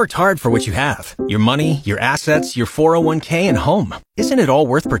Worked hard for what you have. Your money, your assets, your 401k, and home. Isn't it all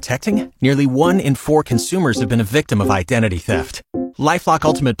worth protecting? Nearly 1 in 4 consumers have been a victim of identity theft. LifeLock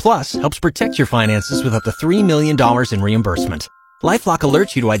Ultimate Plus helps protect your finances with up to $3 million in reimbursement. LifeLock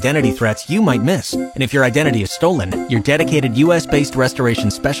alerts you to identity threats you might miss. And if your identity is stolen, your dedicated U.S.-based restoration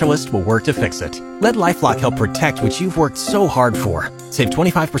specialist will work to fix it. Let LifeLock help protect what you've worked so hard for. Save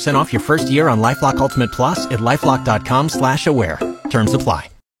 25% off your first year on LifeLock Ultimate Plus at LifeLock.com/aware. Terms apply.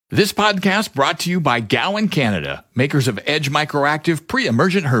 This podcast brought to you by Gowan, Canada, makers of Edge Microactive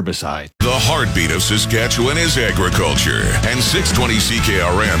Pre-Emergent Herbicide. The heartbeat of Saskatchewan is agriculture, and 620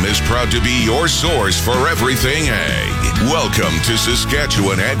 CKRM is proud to be your source for everything ag. Welcome to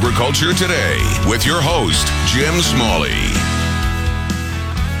Saskatchewan Agriculture Today with your host, Jim Smalley.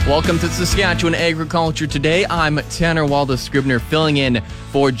 Welcome to Saskatchewan Agriculture Today. I'm Tanner Wallace-Scribner filling in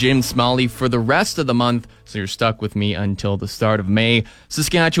for Jim Smalley for the rest of the month, so you're stuck with me until the start of May.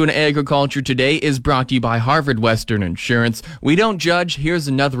 Saskatchewan Agriculture Today is brought to you by Harvard Western Insurance. We don't judge. Here's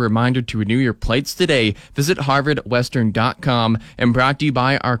another reminder to renew your plates today. Visit harvardwestern.com, and brought to you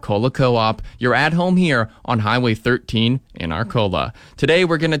by Arcola Co-op. You're at home here on Highway 13 in Arcola. Today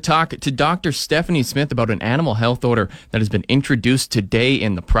we're going to talk to Dr. Stephanie Smith about an animal health order that has been introduced today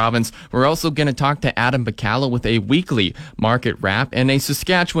in the province. We're also going to talk to Adam Bacala with a weekly market wrap, and a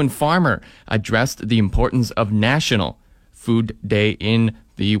Saskatchewan farmer addressed the importance of National Food Day in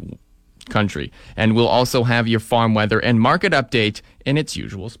the country. And we'll also have your farm weather and market update in its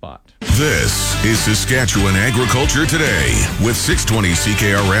usual spot. This is Saskatchewan Agriculture Today with 620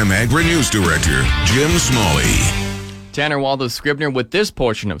 CKRM Agri-News Director Jim Smalley. Tanner Wallace-Scribner with this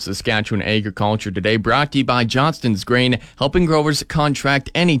portion of Saskatchewan Agriculture Today, brought to you by Johnston's Grain, helping growers contract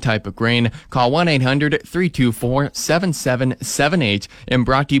any type of grain. Call 1-800-324-7778, and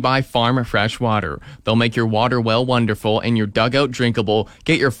brought to you by Farm Fresh Water. They'll make your water well wonderful and your dugout drinkable.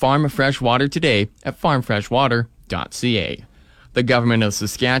 Get your Farm Fresh Water today at farmfreshwater.ca. The government of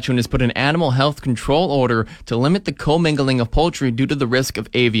Saskatchewan has put an animal health control order to limit the commingling of poultry due to the risk of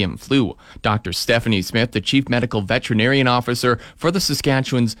avian flu. Dr. Stephanie Smith, the Chief Medical Veterinarian Officer for the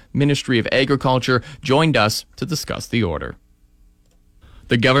Saskatchewan's Ministry of Agriculture, joined us to discuss the order.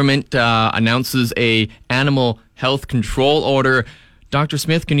 The government announces a animal health control order. Dr.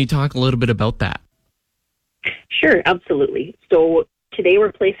 Smith, can you talk a little bit about that? Sure, absolutely. So today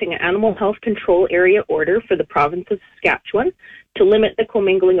we're placing an animal health control area order for the province of Saskatchewan to limit the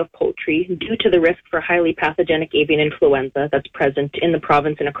commingling of poultry due to the risk for highly pathogenic avian influenza that's present in the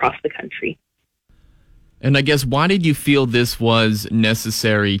province and across the country. And I guess, why did you feel this was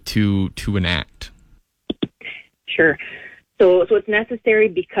necessary to enact? Sure. So it's necessary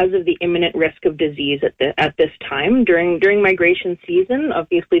because of the imminent risk of disease at this time. During migration season,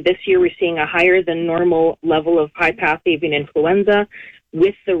 obviously this year we're seeing a higher than normal level of high path avian influenza.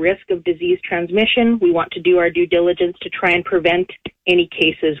 With the risk of disease transmission, we want to do our due diligence to try and prevent any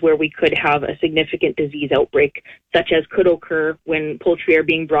cases where we could have a significant disease outbreak, such as could occur when poultry are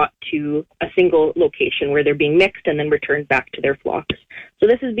being brought to a single location where they're being mixed and then returned back to their flocks. So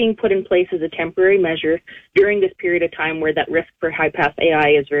this is being put in place as a temporary measure during this period of time where that risk for high path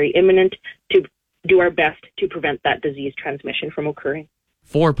AI is very imminent, to do our best to prevent that disease transmission from occurring.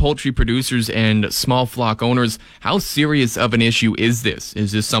 For poultry producers and small flock owners, how serious of an issue is this?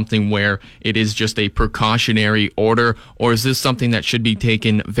 Is this something where it is just a precautionary order, or is this something that should be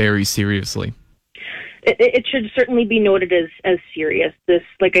taken very seriously? It should certainly be noted as serious. This,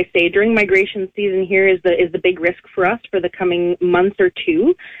 like I say, during migration season here is the big risk for us for the coming month or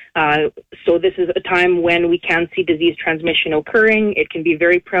two. So this is a time when we can see disease transmission occurring. It can be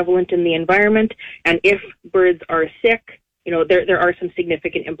very prevalent in the environment, and if birds are sick, there are some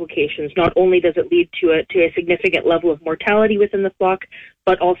significant implications. Not only does it lead to a significant level of mortality within the flock,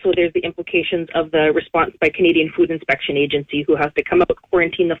 but also there's the implications of the response by Canadian Food Inspection Agency, who has to come out,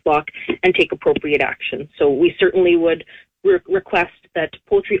 quarantine the flock, and take appropriate action. So we certainly would request that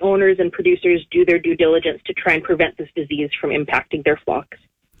poultry owners and producers do their due diligence to try and prevent this disease from impacting their flocks.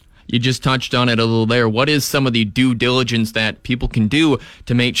 You just touched on it a little there. What is some of the due diligence that people can do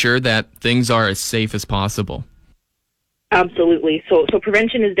to make sure that things are as safe as possible? Absolutely. So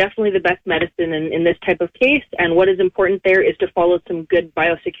prevention is definitely the best medicine in this type of case. And what is important there is to follow some good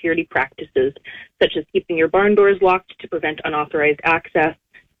biosecurity practices, such as keeping your barn doors locked to prevent unauthorized access,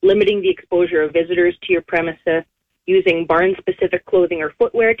 limiting the exposure of visitors to your premises, using barn-specific clothing or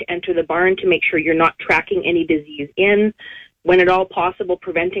footwear to enter the barn to make sure you're not tracking any disease in, when at all possible,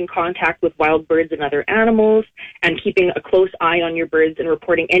 preventing contact with wild birds and other animals, and keeping a close eye on your birds and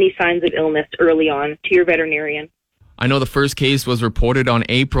reporting any signs of illness early on to your veterinarian. I know the first case was reported on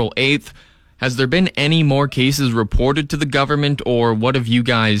April 8th. Has there been any more cases reported to the government, or what have you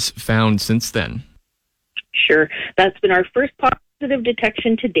guys found since then? Sure. That's been our first positive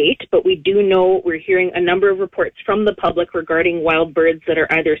detection to date, but we do know we're hearing a number of reports from the public regarding wild birds that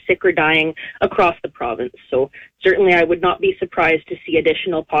are either sick or dying across the province. So certainly I would not be surprised to see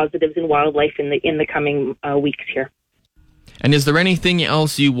additional positives in wildlife in the coming weeks here. And is there anything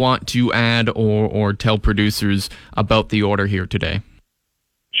else you want to add or tell producers about the order here today?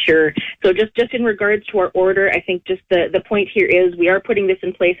 Sure. So just in regards to our order, I think just the point here is we are putting this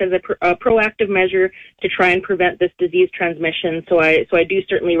in place as a proactive measure to try and prevent this disease transmission. So I do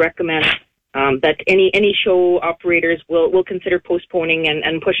certainly recommend that any show operators will consider postponing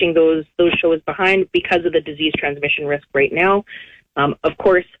and pushing those shows behind because of the disease transmission risk right now. Of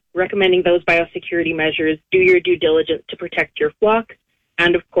course, recommending those biosecurity measures, do your due diligence to protect your flock,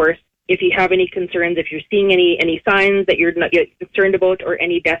 and of course, if you have any concerns, if you're seeing any signs that you're not yet concerned about or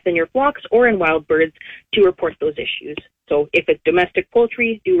any deaths in your flocks or in wild birds, to report those issues. So if it's domestic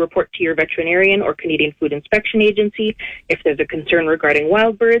poultry, do report to your veterinarian or Canadian Food Inspection Agency. If there's a concern regarding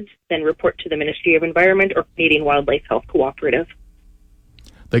wild birds, then report to the Ministry of Environment or Canadian Wildlife Health Cooperative.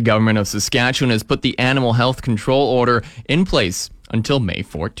 The government of Saskatchewan has put the animal health control order in place until May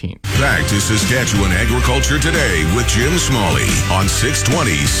 14th. Back to Saskatchewan Agriculture Today with Jim Smalley on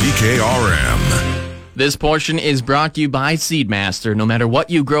 620 CKRM. This portion is brought to you by Seedmaster. No matter what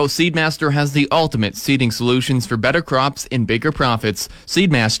you grow, Seedmaster has the ultimate seeding solutions for better crops and bigger profits.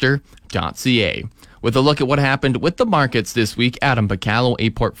 Seedmaster.ca. With a look at what happened with the markets this week, Adam Bacallo,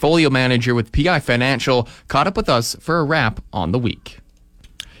 a portfolio manager with PI Financial, caught up with us for a wrap on the week.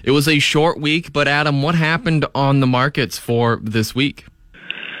 It was a short week, but Adam, what happened on the markets for this week?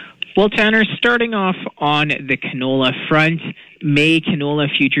 Well, Tanner, starting off on the canola front, May canola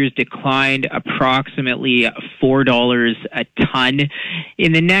futures declined approximately $4 a ton.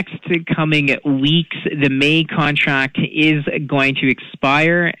 In the next coming weeks, the May contract is going to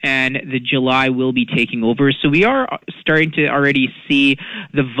expire and the July will be taking over. So we are starting to already see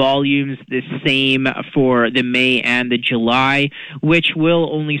the volumes the same for the May and the July, which will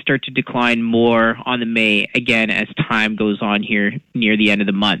only start to decline more on the May, again, as time goes on here near the end of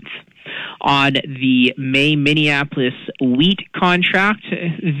the month. On the May Minneapolis wheat contract,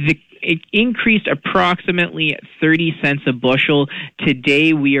 it increased approximately 30 cents a bushel.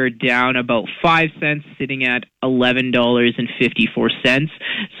 Today we are down about 5 cents, sitting at $11.54.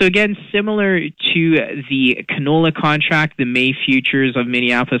 So again, similar to the canola contract, the May futures of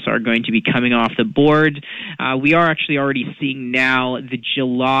Minneapolis are going to be coming off the board. We are actually already seeing now the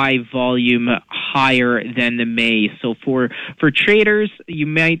July volume higher than the May. So for traders, you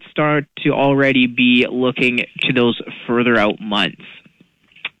might start to already be looking to those further out months.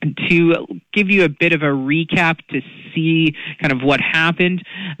 To give you a bit of a recap to see kind of what happened,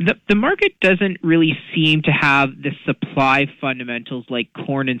 the market doesn't really seem to have the supply fundamentals like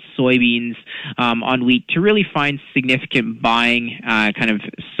corn and soybeans on wheat to really find significant buying kind of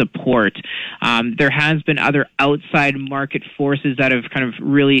support. There has been other outside market forces that have kind of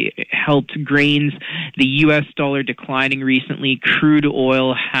really helped grains. The U.S. dollar declining recently. Crude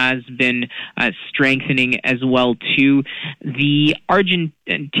oil has been strengthening as well too. The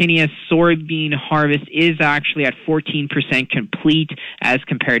Argentina soybean harvest is actually at 14% complete as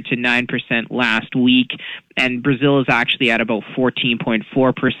compared to 9% last week. And Brazil is actually at about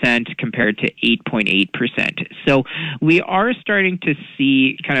 14.4% compared to 8.8%. So we are starting to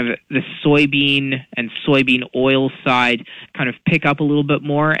see kind of the soybean and soybean oil side kind of pick up a little bit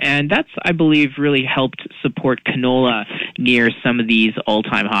more. And that's, I believe, really helped support canola near some of these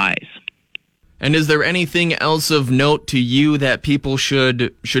all-time highs. And is there anything else of note to you that people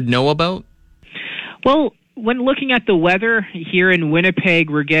should know about? Well, when looking at the weather here in Winnipeg,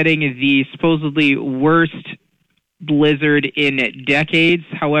 we're getting the supposedly worst blizzard in decades.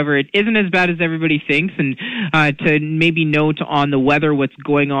 However, it isn't as bad as everybody thinks. And to maybe note on the weather, what's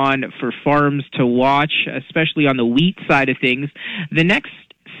going on for farms to watch, especially on the wheat side of things, the next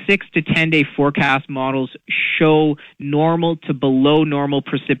 6 to 10 day forecast models show normal to below normal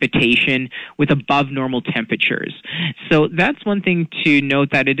precipitation with above normal temperatures. So that's one thing to note,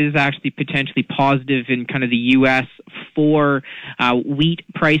 that it is actually potentially positive in kind of the U.S. for wheat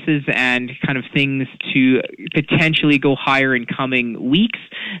prices and kind of things to potentially go higher in coming weeks.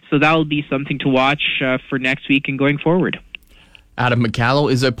 So that will be something to watch for next week and going forward. Adam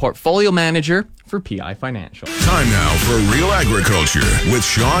Bacallo is a portfolio manager for PI Financial. Time now for Real Agriculture with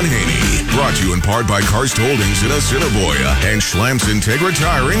Sean Haney. Brought to you in part by Karst Holdings in Assiniboia and Schlamps Integra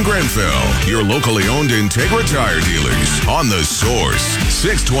Tire in Grenfell. Your locally owned Integra Tire dealers on The Source,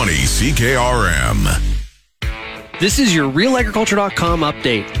 620 CKRM. This is your RealAgriculture.com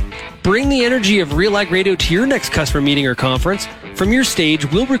update. Bring the energy of Real Ag Radio to your next customer meeting or conference. From your stage,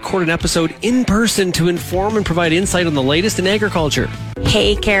 we'll record an episode in person to inform and provide insight on the latest in agriculture.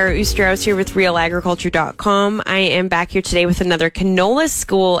 Hey, Kara Oosterhouse here with RealAgriculture.com. I am back here today with another Canola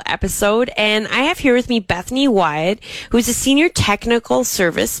School episode, and I have here with me Bethany Wyatt, who's a Senior Technical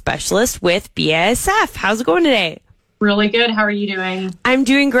Service Specialist with BASF. How's it going today? Really good. How are you doing? I'm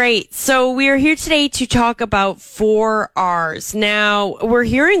doing great. So we are here today to talk about 4Rs. Now, we're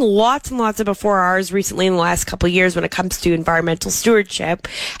hearing lots and lots about 4Rs recently in the last couple of years when it comes to environmental stewardship.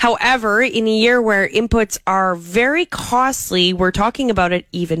 However, in a year where inputs are very costly, we're talking about it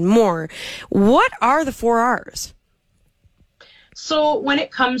even more. What are the 4Rs? So when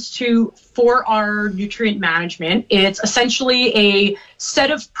it comes to 4R nutrient management, it's essentially a set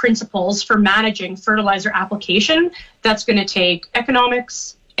of principles for managing fertilizer application that's going to take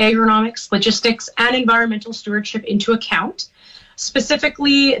economics, agronomics, logistics, and environmental stewardship into account.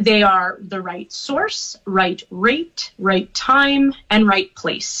 Specifically, they are the right source, right rate, right time, and right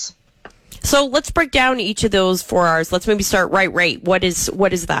place. So let's break down each of those 4Rs. Let's maybe start right rate. What is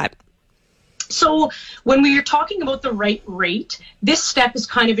that? So when we are talking about the right rate, this step is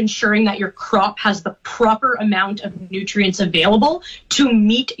kind of ensuring that your crop has the proper amount of nutrients available to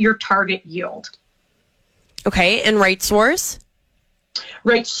meet your target yield. Okay, and right source?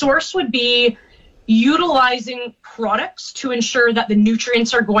 Right source would be utilizing products to ensure that the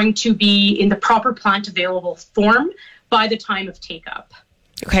nutrients are going to be in the proper plant available form by the time of take-up.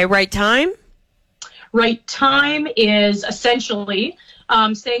 Okay, right time? Right time is essentially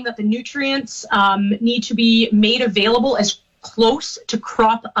saying that the nutrients need to be made available as close to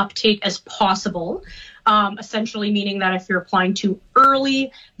crop uptake as possible, essentially meaning that if you're applying too early,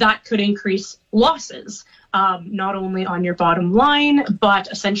 that could increase losses, not only on your bottom line,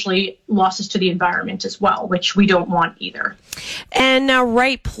 but essentially losses to the environment as well, which we don't want either. And now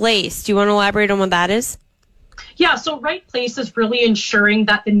right place, do you want to elaborate on what that is? Yeah, so right place is really ensuring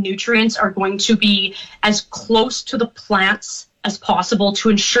that the nutrients are going to be as close to the plants as possible to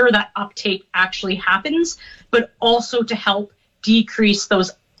ensure that uptake actually happens, but also to help decrease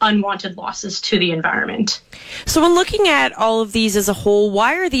those unwanted losses to the environment. So when looking at all of these as a whole,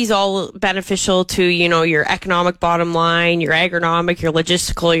 why are these all beneficial to, your economic bottom line, your agronomic, your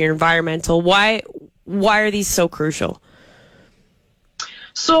logistical, your environmental? Why are these so crucial?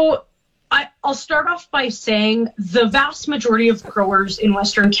 So I'll start off by saying the vast majority of growers in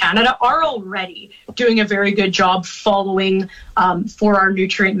Western Canada are already doing a very good job following 4R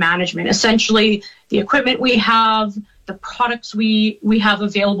nutrient management. Essentially, the equipment we have, the products we have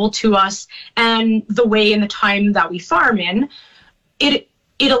available to us, and the way and the time that we farm in, it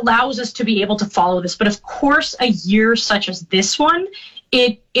allows us to be able to follow this. But of course, a year such as this one,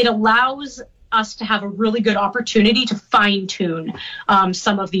 it allows us to have a really good opportunity to fine-tune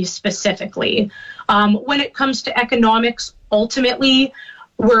some of these specifically. When it comes to economics, ultimately,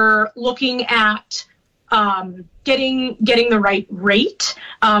 we're looking at getting the right rate.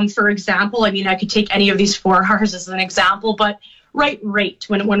 For example, I could take any of these 4Rs as an example, but right rate,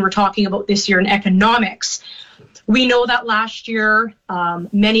 when we're talking about this year in economics, we know that last year,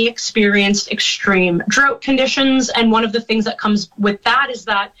 many experienced extreme drought conditions, and one of the things that comes with that is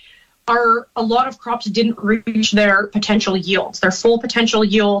that a lot of crops didn't reach their potential yields, their full potential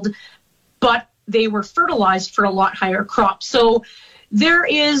yield, but they were fertilized for a lot higher crops. So there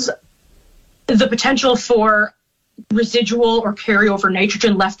is the potential for residual or carryover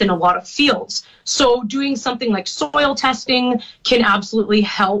nitrogen left in a lot of fields. So doing something like soil testing can absolutely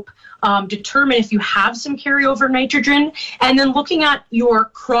help determine if you have some carryover nitrogen. And then looking at your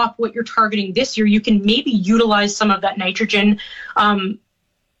crop, what you're targeting this year, you can maybe utilize some of that nitrogen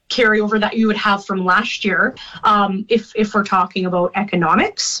carryover that you would have from last year, if we're talking about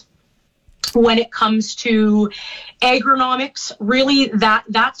economics. When it comes to agronomics, really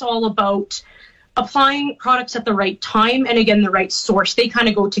that's all about applying products at the right time and, again, the right source. They kind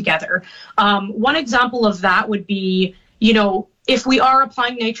of go together. One example of that would be, if we are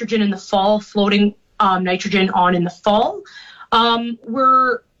applying nitrogen in the fall, floating nitrogen on in the fall,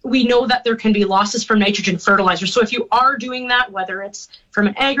 we know that there can be losses from nitrogen fertilizer. So if you are doing that, whether it's from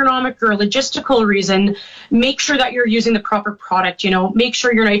an agronomic or a logistical reason, make sure that you're using the proper product. Make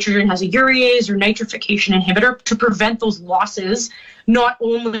sure your nitrogen has a urease or nitrification inhibitor to prevent those losses. Not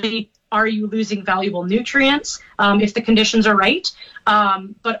only are you losing valuable nutrients if the conditions are right,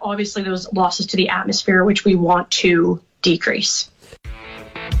 but obviously those losses to the atmosphere, which we want to decrease.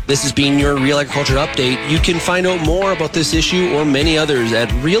 This has been your Real Agriculture Update. You can find out more about this issue or many others at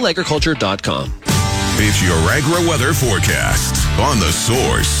realagriculture.com. It's your agri-weather forecast on The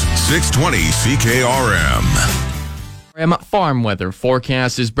Source, 620 CKRM. Farm weather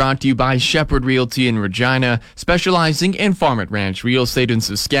forecast is brought to you by Shepherd Realty in Regina, specializing in farm and ranch real estate in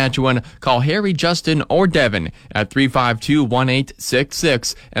Saskatchewan. Call Harry, Justin, or Devin at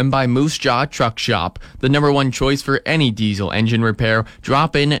 352-1866 and by Moose Jaw Truck Shop, the #1 choice for any diesel engine repair.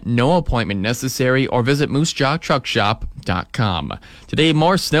 Drop in, no appointment necessary, or visit moosejawtruckshop.com. Today,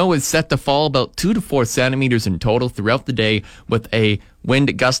 more snow is set to fall, about 2 to 4 centimeters in total throughout the day, with a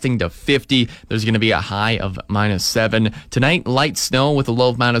wind gusting to 50. There's going to be a high of -7. Tonight, light snow with a low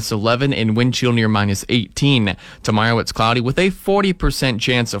of -11 and wind chill near -18. Tomorrow, it's cloudy with a 40%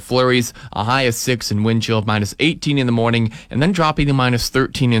 chance of flurries, a high of 6 and wind chill of -18 in the morning, and then dropping to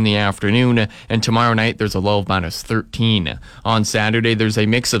 -13 in the afternoon. And tomorrow night, there's a low of -13. On Saturday, there's a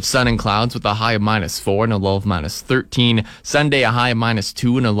mix of sun and clouds with a high of -4 and a low of -13. Sunday, a high of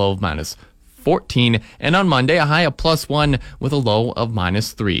 -2 and a low of -14, and on Monday, a high of +1 with a low of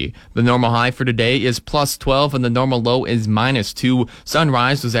 -3. The normal high for today is +12 and the normal low is -2.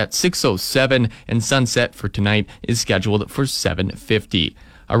 Sunrise was at 6:07 and sunset for tonight is scheduled for 7:50.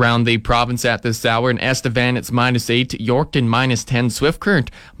 Around the province at this hour, in Estevan, it's -8, Yorkton -10, Swift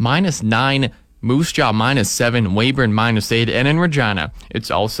Current -9, Moose Jaw -7, Weyburn -8, and in Regina, it's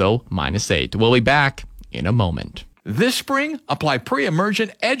also -8. We'll be back in a moment. This spring, apply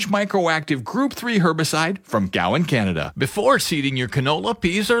pre-emergent Edge Microactive Group 3 herbicide from Gowan, Canada, before seeding your canola,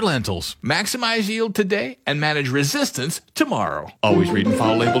 peas, or lentils. Maximize yield today and manage resistance tomorrow. Always read and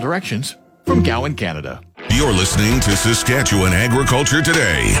follow label directions from Gowan, Canada. You're listening to Saskatchewan Agriculture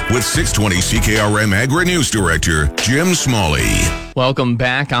Today with 620 CKRM Agri-News Director Jim Smalley. Welcome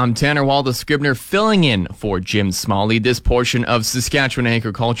back. I'm Tanner Wallace-Scribner filling in for Jim Smalley. This portion of Saskatchewan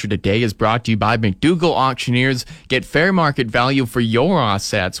Agriculture Today is brought to you by McDougall Auctioneers. Get fair market value for your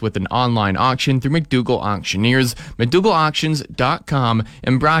assets with an online auction through McDougall Auctioneers, McDougallAuctions.com,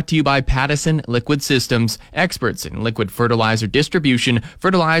 and brought to you by Pattison Liquid Systems, experts in liquid fertilizer distribution.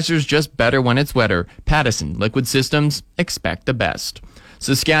 Fertilizer's just better when it's wetter. Pattison Liquid Systems, expect the best.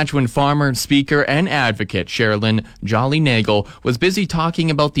 Saskatchewan farmer, speaker, and advocate Sherilyn Jolly-Nagel was busy talking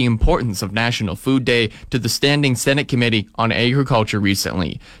about the importance of National Food Day to the Standing Senate Committee on Agriculture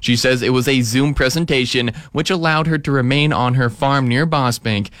recently. She says it was a Zoom presentation which allowed her to remain on her farm near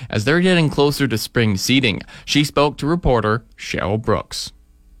Bossbank as they're getting closer to spring seeding. She spoke to reporter Cheryl Brooks.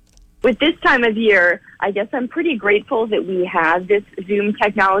 With this time of year, I guess I'm pretty grateful that we have this Zoom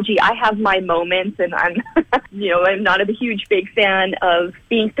technology. I have my moments, and I'm not a huge big fan of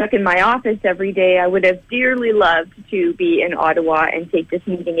being stuck in my office every day. I would have dearly loved to be in Ottawa and take this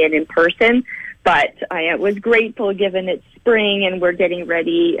meeting in person, but I was grateful given it's spring and we're getting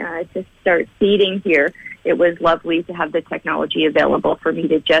ready to start seeding here. It was lovely to have the technology available for me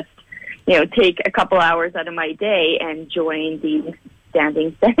to just, take a couple hours out of my day and join the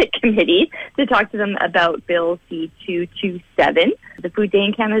Standing Senate Committee to talk to them about Bill C-227, the Food Day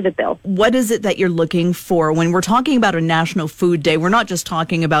in Canada bill. What is it that you're looking for when we're talking about a National Food Day? We're not just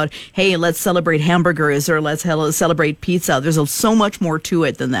talking about, hey, let's celebrate hamburgers or let's celebrate pizza. There's so much more to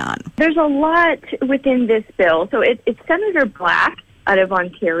it than that. There's a lot within this bill. So it's Senator Black out of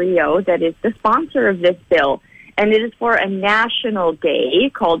Ontario that is the sponsor of this bill, and it is for a national day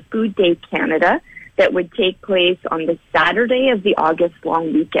called Food Day Canada that would take place on the Saturday of the August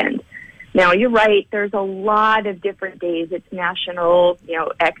long weekend. Now, you're right, there's a lot of different days. It's National,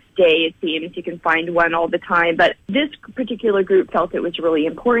 X Day, it seems. You can find one all the time. But this particular group felt it was really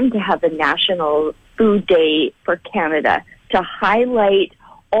important to have a National Food Day for Canada to highlight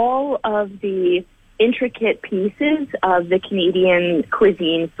all of the intricate pieces of the Canadian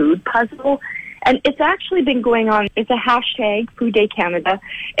cuisine food puzzle. And it's actually been going on. It's a hashtag, Food Day Canada,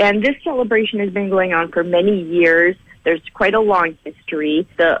 and this celebration has been going on for many years. There's quite a long history.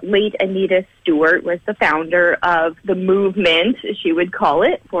 The late Anita Stewart was the founder of the movement, she would call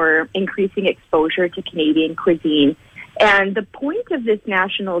it, for increasing exposure to Canadian cuisine. And the point of this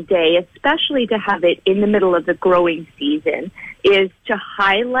National Day, especially to have it in the middle of the growing season, is to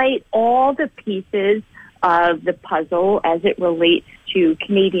highlight all the pieces of the puzzle as it relates to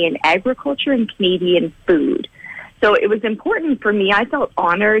Canadian agriculture and Canadian food. So it was important for me. I felt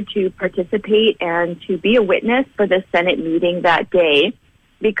honored to participate and to be a witness for the Senate meeting that day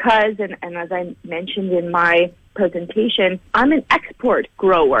because, and as I mentioned in my presentation, I'm an export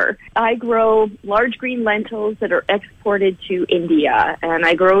grower. I grow large green lentils that are exported to India, and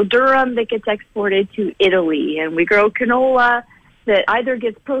I grow durum that gets exported to Italy, and we grow canola that either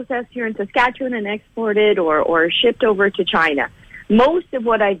gets processed here in Saskatchewan and exported or shipped over to China. Most of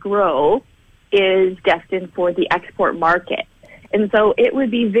what I grow is destined for the export market. And so it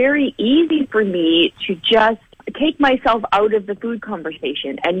would be very easy for me to just take myself out of the food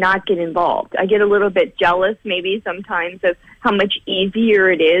conversation and not get involved. I get a little bit jealous maybe sometimes of how much easier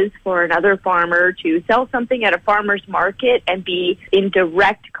it is for another farmer to sell something at a farmer's market and be in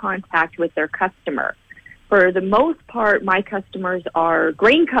direct contact with their customer. For the most part, my customers are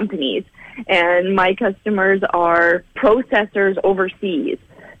grain companies and my customers are processors overseas.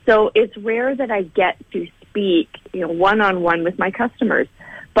 So it's rare that I get to speak, one-on-one with my customers.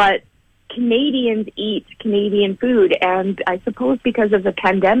 But Canadians eat Canadian food, and I suppose because of the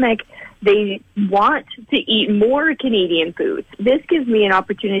pandemic, they want to eat more Canadian food. This gives me an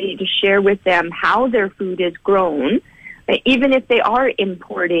opportunity to share with them how their food is grown, even if they are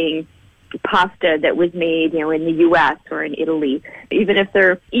importing pasta that was made, in the U.S. or in Italy. Even if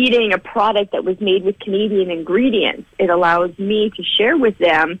they're eating a product that was made with Canadian ingredients, it allows me to share with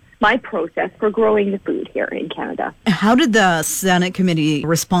them my process for growing the food here in Canada. How did the Senate committee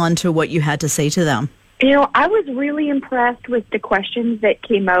respond to what you had to say to them? I was really impressed with the questions that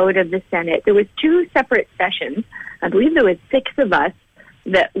came out of the Senate. There was 2 separate sessions. I believe there was 6 of us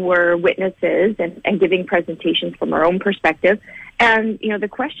that were witnesses and giving presentations from our own perspective. And, the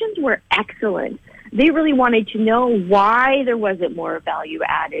questions were excellent. They really wanted to know why there wasn't more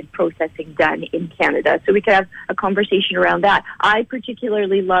value-added processing done in Canada, so we could have a conversation around that. I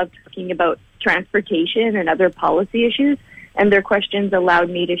particularly loved talking about transportation and other policy issues, and their questions allowed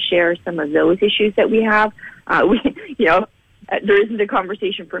me to share some of those issues that we have. There isn't a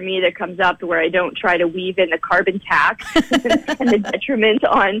conversation for me that comes up where I don't try to weave in the carbon tax and the detriment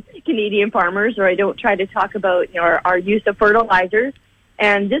on Canadian farmers, or I don't try to talk about our use of fertilizers.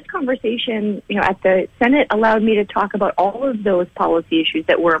 And this conversation, at the Senate allowed me to talk about all of those policy issues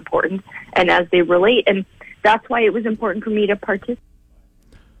that were important and as they relate. And that's why it was important for me to participate.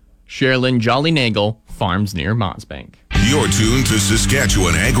 Sherilyn Jolly-Nagel, farms near Mossbank. You're tuned to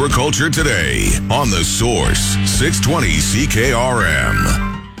Saskatchewan Agriculture Today on The Source, 620 CKRM.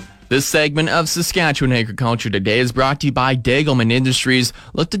 This segment of Saskatchewan Agriculture Today is brought to you by Degelman Industries.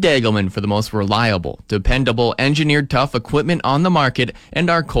 Look to Degelman for the most reliable, dependable, engineered tough equipment on the market, and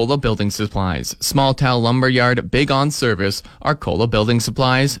Arcola Building Supplies. Small town lumberyard, big on service,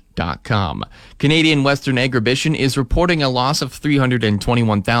 arcolabuildingsupplies.com. Canadian Western Agribition is reporting a loss of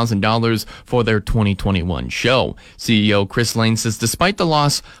 $321,000 for their 2021 show. CEO Chris Lane says despite the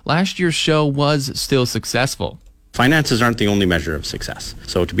loss, last year's show was still successful. Finances aren't the only measure of success.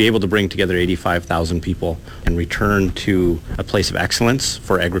 So to be able to bring together 85,000 people and return to a place of excellence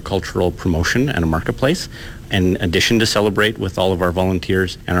for agricultural promotion and a marketplace, in addition to celebrate with all of our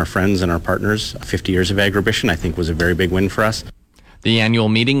volunteers and our friends and our partners 50 years of Agribition, I think was a very big win for us. The annual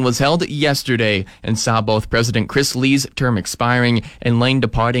meeting was held yesterday and saw both President Chris Lee's term expiring and Lane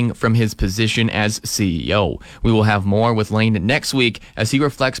departing from his position as CEO. We will have more with Lane next week as he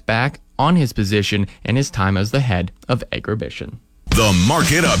reflects back on his position and his time as the head of Agribition. The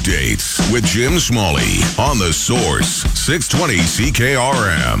Market Updates with Jim Smalley on The Source, 620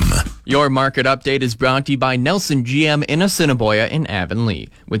 CKRM. Your market update is brought to you by Nelson GM in Assiniboia in Avonlea.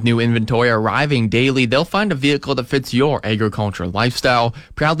 With new inventory arriving daily, they'll find a vehicle that fits your agricultural lifestyle.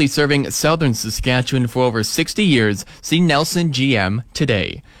 Proudly serving southern Saskatchewan for over 60 years, see Nelson GM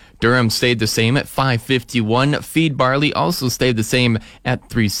today. Durham stayed the same at $5.51. Feed barley also stayed the same at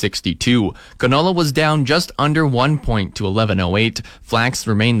 $3.62. Canola was down just under 1 point to $11.08. Flax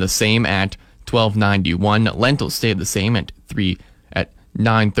remained the same at $12.91. Lentils stayed the same at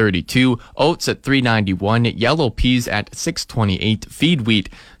 $9.32. Oats at $3.91. Yellow peas at $6.28. Feed wheat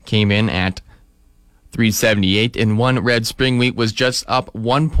came in at $3.78, and one red spring wheat was just up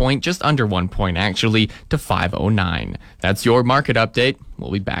 1 point, just under 1 point actually, to $5.09. That's your market update.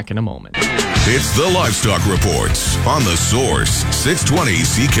 We'll be back in a moment. It's the Livestock Reports on The Source, 620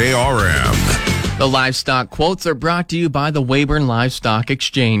 CKRM. The livestock quotes are brought to you by the Weyburn Livestock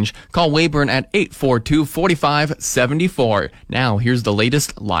Exchange. Call Weyburn at 842-4574. Now, here's the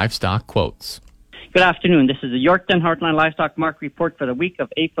latest livestock quotes. Good afternoon. This is the Yorkton Heartland Livestock Market Report for the week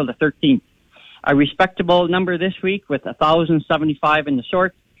of April the 13th. A respectable number this week with 1,075 in the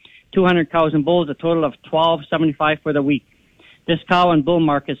short, 200 cows and bulls, a total of 1,275 for the week. This cow and bull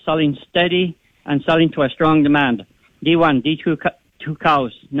market is selling steady and selling to a strong demand. D1, D2 two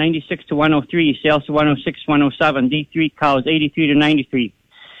cows, 96 to 103, sales to 106, 107. D3 cows, 83 to 93.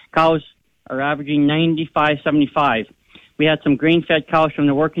 Cows are averaging 95.75. We had some grain-fed cows from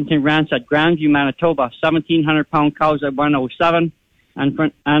the Workington Ranch at Grandview, Manitoba, 1,700-pound cows at 107. And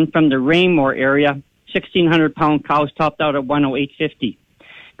from the Raymore area, 1,600-pound cows topped out at 108.50.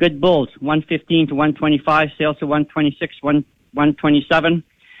 Good bulls, 115 to 125, sales to 126, 127.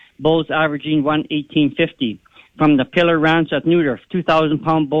 Bulls averaging 118.50. From the Pillar Ranch at Newdorf,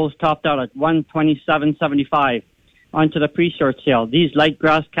 2,000-pound bulls topped out at $127.75. Onto the pre-sort sale. These light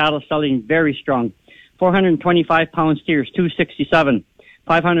grass cattle selling very strong. 425-pound steers, $267.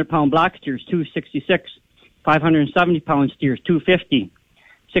 500-pound black steers, $266. 570-pound steers, $250.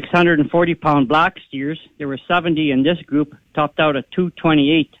 640-pound black steers, there were 70 in this group, topped out at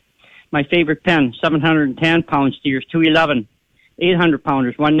 $228. My favorite pen, 710-pound steers, $211.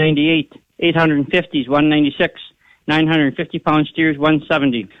 800-pounders, $198. 850s, $196. 950-pound steers,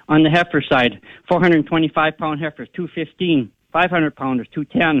 $170. On the heifer side, 425-pound heifers, $215. 500-pounders,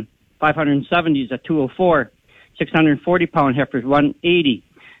 $210. 570s at $204. 640-pound heifers, $180.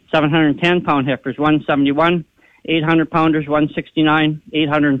 710-pound heifers, $171. 800-pounders, $169.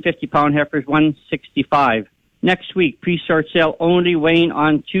 850-pound heifers, $165. Next week, pre-sort sale only weighing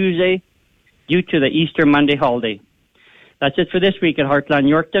on Tuesday due to the Easter Monday holiday. That's it for this week at Heartland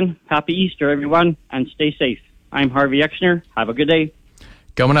Yorkton. Happy Easter, everyone, and stay safe. I'm Harvey Exner. Have a good day.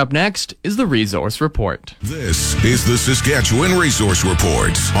 Coming up next is the Resource Report. This is the Saskatchewan Resource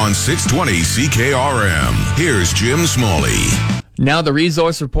Report on 620 CKRM. Here's Jim Smalley. Now the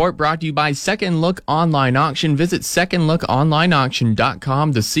Resource Report brought to you by Second Look Online Auction. Visit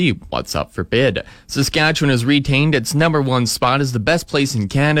secondlookonlineauction.com to see what's up for bid. Saskatchewan has retained its #1 spot as the best place in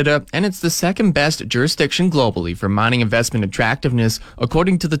Canada, and it's the second best jurisdiction globally for mining investment attractiveness,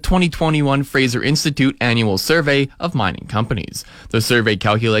 according to the 2021 Fraser Institute Annual Survey of Mining Companies. The survey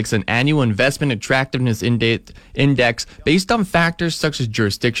calculates an annual investment attractiveness index based on factors such as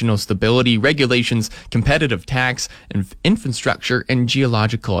jurisdictional stability, regulations, competitive tax, and infrastructure and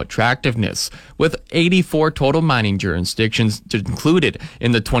geological attractiveness. With 84 total mining jurisdictions included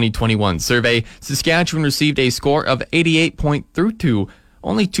in the 2021 survey, Saskatchewan received a score of 88.32,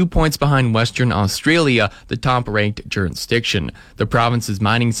 only 2 points behind Western Australia, the top-ranked jurisdiction. The province's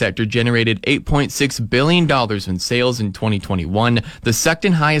mining sector generated $8.6 billion in sales in 2021, the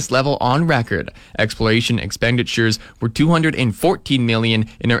second highest level on record. Exploration expenditures were $214 million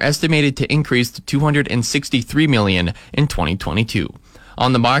and are estimated to increase to $263 million in 2022.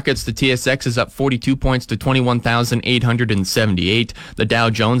 On the markets, the TSX is up 42 points to 21,878. The Dow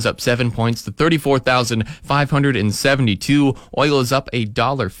Jones up 7 points to 34,572. Oil is up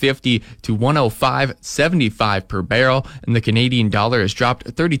 $1.50 to 105.75 per barrel, and the Canadian dollar has dropped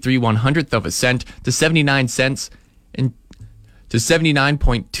 33/100th of a cent to 79 cents to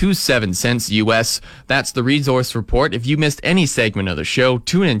 79.27 cents US. That's the Resource Report. If you missed any segment of the show,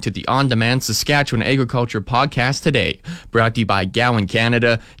 tune in to the on-demand Saskatchewan Agriculture podcast today. Brought to you by Gowan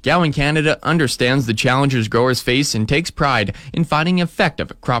Canada. Gowan Canada understands the challenges growers face and takes pride in finding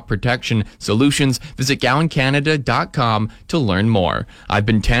effective crop protection solutions. Visit GowanCanada.com to learn more. I've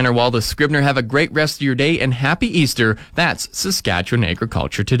been Tanner Wallace-Scribner. Have a great rest of your day and happy Easter. That's Saskatchewan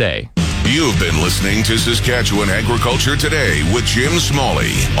Agriculture Today. You've been listening to Saskatchewan Agriculture Today with Jim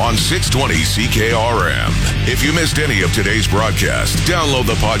Smalley on 620 CKRM. If you missed any of today's broadcast, download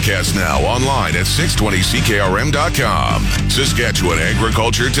the podcast now online at 620CKRM.com. Saskatchewan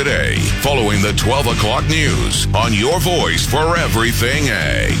Agriculture Today, following the 12 o'clock news on your voice for everything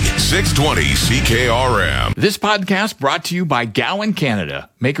ag. 620 CKRM. This podcast brought to you by Gowan Canada,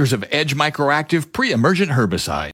 makers of Edge Microactive Pre-Emergent Herbicide.